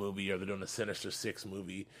Venom movie, or they're doing a Sinister Six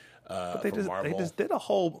movie. But they from Marvel. just did a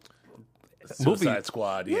whole Suicide movie.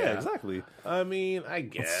 Squad. Yeah, exactly. I mean, I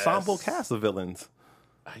guess Ensemble cast of villains.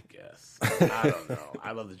 I guess. I don't know.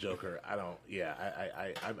 I love the Joker. I don't. Yeah,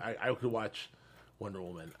 I could watch Wonder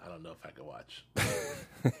Woman. I don't know if I could watch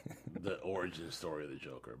the origin story of the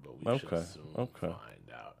Joker, but we should soon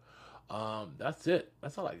find out. That's it.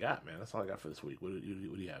 That's all I got, man. That's all I got for this week. What do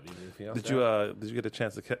you have? Anything else? Did you get a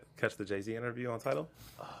chance to catch the Jay-Z interview on Tidal?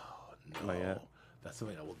 No. Not yet. That's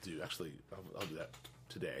something I will do. Actually, I'll do that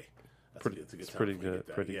today. That's a good It's time pretty for me to good. get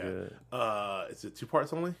that. Pretty Yeah. good. Is it 2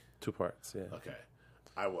 parts only? 2 parts. Yeah. Okay.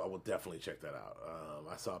 I will definitely check that out.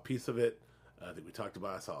 I saw a piece of it. I think we talked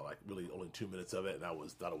about it. I saw like really only 2 minutes of it, and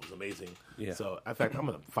thought it was amazing. Yeah. So in fact, I'm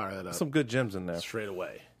gonna fire that up Some good gems in there. straight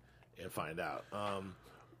away and find out.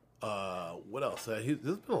 What else? There's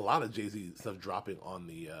been a lot of Jay-Z stuff dropping on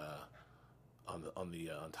the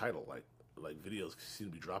Tidal. Like videos seem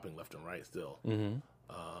to be dropping left and right still. Mm-hmm.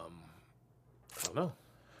 I don't know.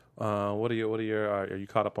 What are you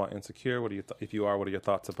caught up on Insecure? If you are, what are your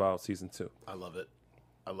thoughts about season 2? I love it.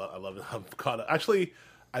 I love it. I'm caught up. Actually,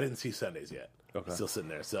 I didn't see Sundays yet. Okay. Still sitting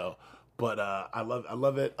there. So, but I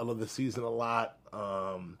love it. I love the season a lot.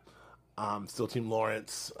 I'm still Team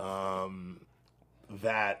Lawrence.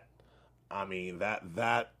 That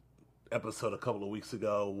episode a couple of weeks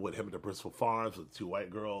ago with him at the Bristol Farms with 2 white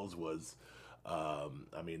girls was,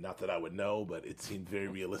 not that I would know, but it seemed very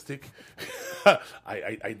realistic.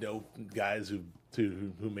 I know guys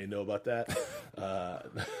who may know about that.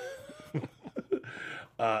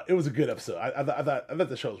 It was a good episode. I thought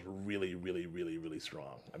the show was really, really, really, really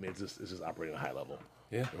strong. I mean, it's just operating at a high level.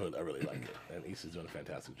 Yeah. I really like it, and Issa's doing a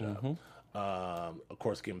fantastic job. Of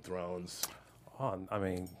course, Game of Thrones. I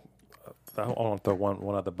want to throw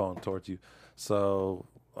one other bone towards you. So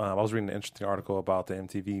I was reading an interesting article about the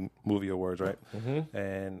MTV Movie Awards, right? Mm-hmm.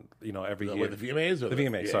 And every year the VMAs, or the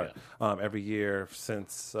VMAs, yeah, sorry. yeah. Every year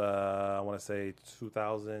since I want to say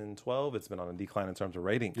 2012, it's been on a decline in terms of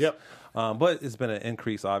ratings. Yep. But it's been an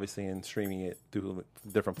increase, obviously, in streaming it through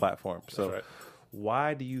different platforms. So, right.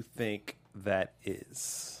 Why do you think that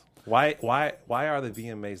is? Why are the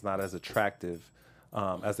VMAs not as attractive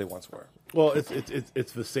as they once were? Well,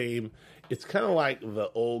 it's the same. It's kind of like the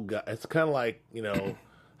old guy. It's kind of like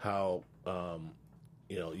how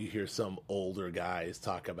you hear some older guys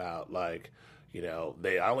talk about like I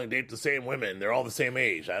only date the same women. They're all the same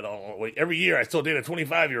age. Every year I still date a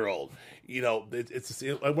 25-year-old.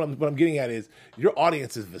 What I'm getting at is your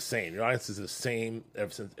audience is the same. Your audience is the same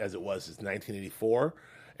ever since as it was since 1984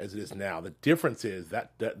 as it is now. The difference is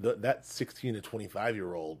that 16 to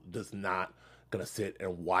 25-year-old does not going to sit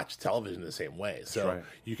and watch television the same way. So right.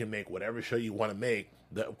 You can make whatever show you want to make.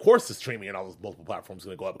 Of course, the streaming and all those multiple platforms is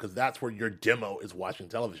going to go up because that's where your demo is watching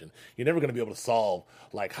television. You're never going to be able to solve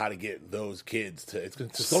like how to get those kids to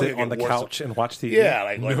sit on the couch and watch TV. Yeah,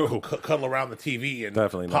 like cuddle around the TV and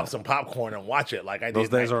Definitely pop not. some popcorn and watch it. Like I Those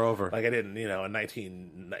did, days are over. Like I did, in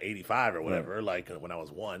 1985 or whatever. Like when I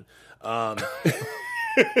was 1. But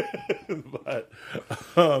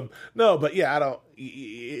yeah, I don't.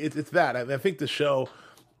 It's that. I think the show.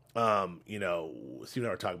 You know, Steve and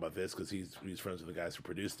I were talking about this because he's friends with the guys who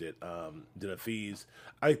produced it. Dinner Thieves.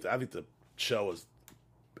 I think the show was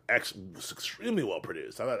extremely well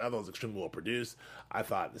produced. I thought it was extremely well produced. I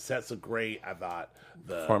thought the sets were great. I thought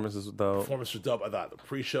the Performance was dope. I thought the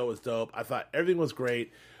pre-show was dope. I thought everything was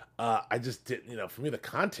great. I just didn't, you know, for me the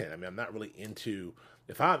content. I mean, I'm not really into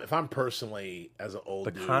if I'm personally as an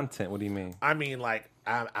old dude, content. What do you mean? I mean, like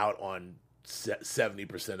I'm out on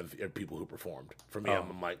 70% of people who performed. For me,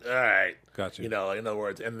 I'm like, all right, Gotcha. You know, in other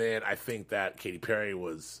words, and then I think that Katy Perry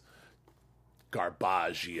was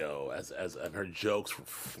garbaggio as her jokes were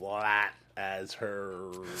flat as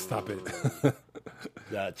her. Stop it.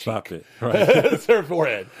 Cheek. Stop it. Right. It's her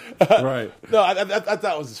forehead. Right. No, I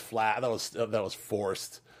thought it was just flat. That was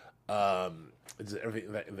forced. It's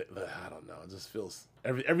everything. I don't know. It just feels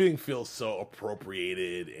everything feels so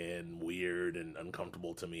appropriated and weird and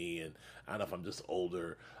uncomfortable to me. And I don't know if I'm just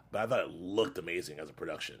older, but I thought it looked amazing as a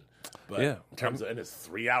production. But Yeah. in terms of, and it's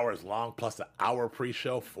 3 hours long plus an hour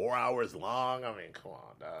pre-show, 4 hours long. I mean, come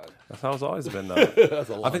on, dog. That's how it's always been, though. That's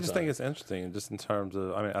a long I think time. it's interesting, just in terms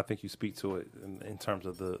of. I mean, I think you speak to it in terms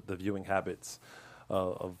of the viewing habits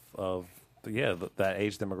of that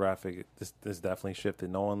age demographic is definitely shifted.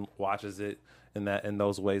 No one watches it in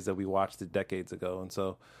those ways that we watched it decades ago, and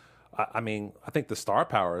so I mean, I think the star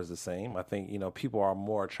power is the same. I think, you know, people are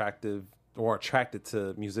more attracted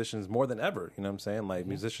to musicians more than ever. You know what I'm saying? Like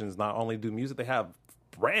musicians not only do music, they have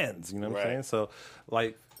brands. You know what I'm saying? So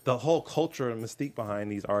like the whole culture and mystique behind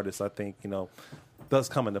these artists, I think, you know, does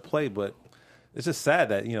come into play. But it's just sad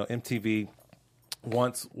that, you know, MTV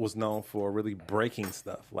once was known for really breaking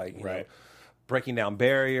stuff, like, you know, breaking down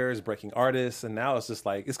barriers, breaking artists, and now it's just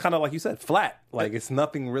like, it's kind of like you said, flat. Like, it's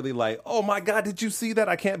nothing really like, oh my God, did you see that?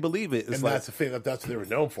 I can't believe it. It's And like, that's the thing that's what they were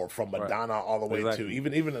known for, from Madonna all the way Exactly. to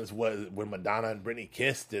even as when Madonna and Britney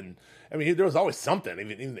kissed, and I mean there was always something.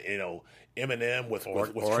 Even you know, Eminem with or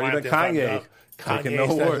Triumph even Kanye taking the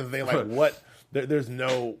says award. the thing like what? There's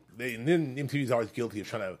no. And then MTV's always guilty of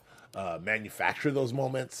trying to manufacture those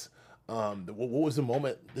moments. What was the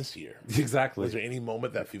moment this year? exactly. Was there any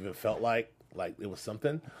moment that even felt like it was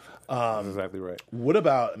something? That's exactly right. What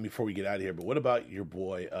about, before we get out of here, but what about your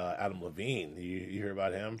boy Adam Levine? You hear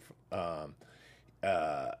about him?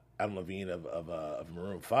 Adam Levine of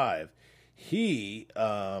Maroon 5. He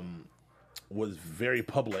was very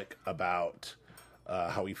public about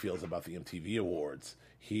how he feels about the MTV Awards.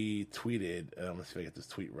 He tweeted, let me see if I get this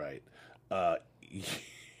tweet right.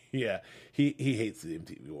 Yeah, he hates the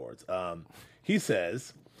MTV Awards. He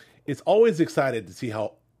says, "It's always excited to see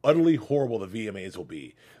how utterly horrible the VMAs will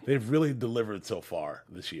be. They've really delivered so far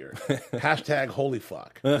this year." Hashtag holy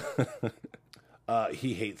fuck.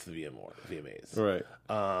 He hates the VMAs. Right.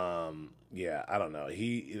 Yeah, I don't know.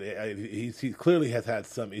 He clearly has had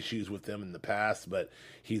some issues with them in the past, but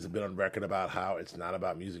he's been on record about how it's not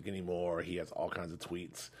about music anymore. He has all kinds of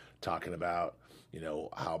tweets talking about, you know,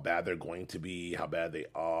 how bad they're going to be, how bad they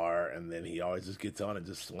are, and then he always just gets on and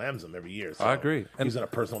just slams them every year. So I agree. And he's on a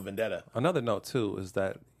personal vendetta. another note too is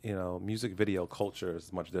that, you know, music video culture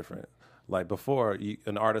is much different. Like before,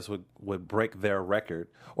 an artist would break their record,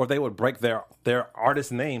 or they would break their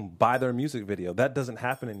artist name by their music video. That doesn't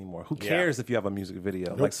happen anymore. Who cares if you have a music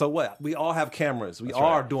video? Like, so what? We all have cameras. We all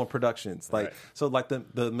are doing productions. Like, so like the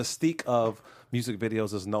mystique of music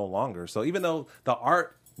videos is no longer. So even though the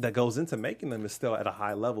art that goes into making them is still at a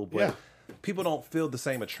high level, but people don't feel the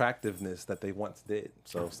same attractiveness that they once did.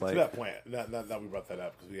 So it's like, To that point, now we brought that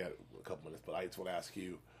up because we had a couple minutes, but I just want to ask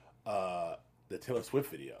you, the Taylor Swift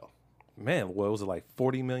video. man, what was it, like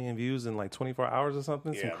 40 million views in like 24 hours or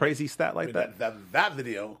something? Some Yeah, crazy stat like that. That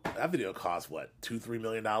video cost what, $2-3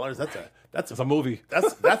 million? That's It's a movie.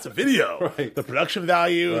 That's a video. Right. The production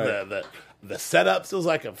value, Right. the setups. It was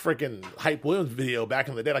like a freaking Hype Williams video back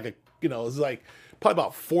in the day. It was like probably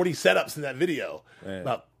about 40 setups in that video. Man.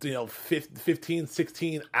 About 15,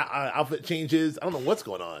 16 outfit changes. I don't know what's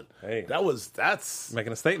going on. Hey. That's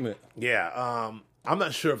Making a statement. yeah. I'm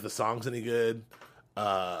not sure if the song's any good.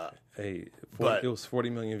 Hey, But- it was 40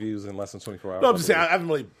 million views in less than 24 hours. No, I'm just saying I I haven't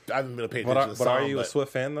been paying attention to the But are song. you a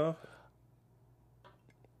Swift fan though?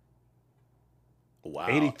 Wow,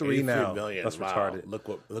 83 now. million. That's Wow. retarded. Look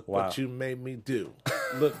Wow. what you made me do.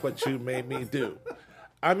 Look what you made me do.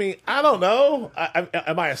 I mean, I don't know.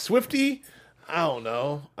 Am I a Swiftie? I don't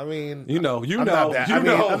know. I mean, You know, I'm not mad- you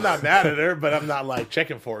know. I'm not mad at her, but I'm not like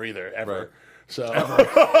checking for her either ever. Right. So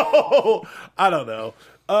I don't know.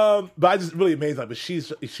 But I just really amazed. But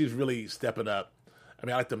she's really stepping up. I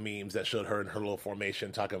mean, I like the memes that showed her in her little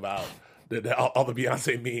formation talking about all the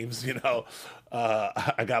Beyonce memes. You know,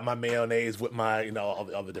 I got my mayonnaise with my, you know,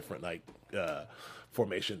 all the different like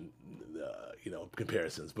formation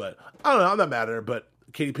comparisons. But I don't know. I'm not mad at her. But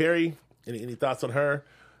Katy Perry, any thoughts on her?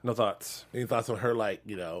 No thoughts. Any thoughts on her,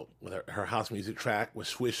 with her house music track with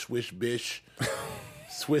Swish Swish Bish?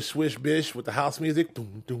 Swish Swish Bish with the house music.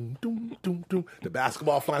 Doom, doom, doom, doom, doom. The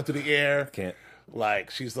basketball flying through the air. Can't.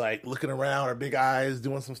 She's looking around, her big eyes,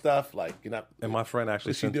 doing some stuff. And my friend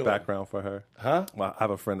actually sings background for her. Huh? Well, I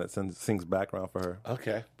have a friend that sings background for her.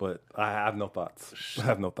 Okay. But I have no thoughts. I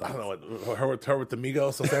have no thoughts. I don't know her with the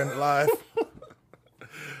Migos on Saturday Night Live.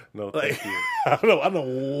 No, thank you. I don't know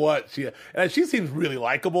what and she seems really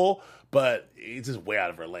likable, but it's just way out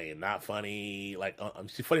of her lane. Not funny.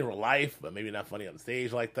 She's funny in real life, but maybe not funny on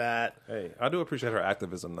stage like that. Hey, I do appreciate her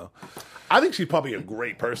activism, though. I think she's probably a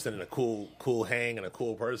great person and a cool hang and a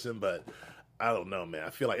cool person, but I don't know, man. I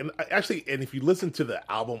feel and if you listen to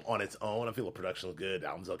the album on its own, I feel the production is good, the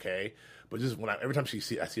album's okay, but just every time I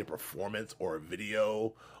see a performance or a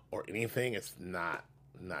video or anything, it's not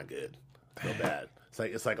good. So bad.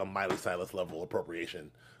 It's like a Miley Cyrus level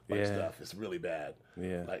appropriation stuff. It's really bad.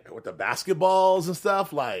 Yeah. With the basketballs and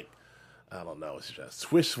stuff, I don't know. It's just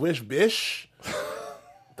Swish Swish Bish.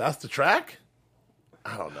 That's the track?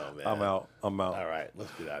 I don't know, man. I'm out. All right,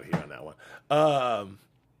 let's get out of here on that one.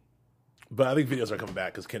 But I think videos are coming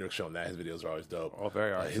back because Kendrick's showing that his videos are always dope. Oh,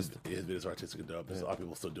 very artistic. His videos are artistic and dope. There's a lot of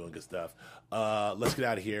people still doing good stuff. Let's get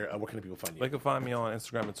out of here. Where can people find you? They can find me on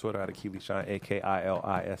Instagram and Twitter at AkiliShine,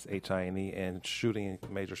 AKILISHINE, and shooting a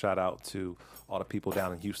major shout out to all the people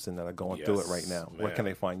down in Houston that are going through it right now. Man. Where can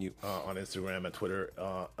they find you? On Instagram and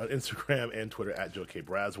Twitter. At Joe K.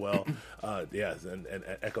 Braswell. Yes, and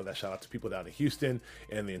echo that shout out to people down in Houston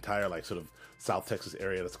and the entire sort of South Texas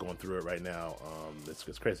area that's going through it right now. It's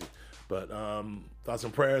crazy. But thoughts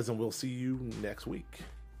and prayers, and we'll see you next week.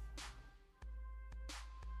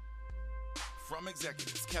 From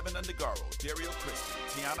executives Kevin Undergaro, Dario Christian,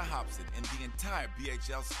 Tiana Hobson, and the entire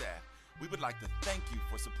BHL staff, we would like to thank you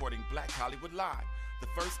for supporting Black Hollywood Live, the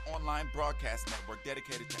first online broadcast network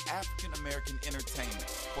dedicated to African American entertainment.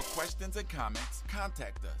 For questions and comments,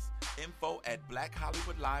 contact us.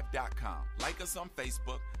 info@blackhollywoodlive.com. Like us on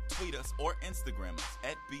Facebook, tweet us, or Instagram us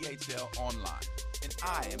at BHL Online. And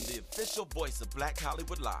I am the official voice of Black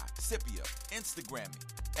Hollywood Live, Scipio. Instagram me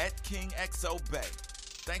at KingXOBay.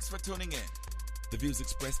 Thanks for tuning in. The views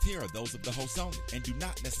expressed here are those of the host only and do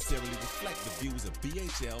not necessarily reflect the views of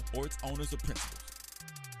BHL or its owners or principals.